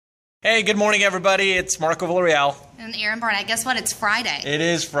Hey, good morning, everybody. It's Marco Villarreal. And Aaron Barnett. Guess what? It's Friday. It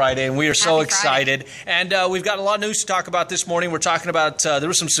is Friday, and we are so Happy excited. And we've got a lot of news to talk about this morning. We're talking about there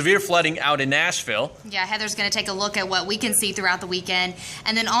was some severe flooding out in Nashville. Yeah, Heather's going to take a look at what we can see throughout the weekend.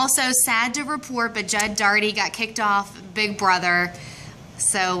 And then also, sad to report, but Judd Daugherty got kicked off Big Brother.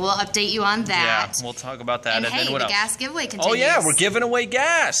 So we'll update you on that. Yeah, we'll talk about that. And hey, then what the else? gas giveaway continues. Oh, yeah, we're giving away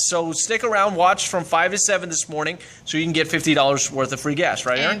gas. So stick around, watch from 5 to 7 this morning so you can get $50 worth of free gas,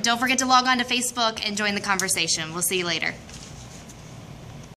 right, Aaron? And don't forget to log on to Facebook and join the conversation. We'll see you later.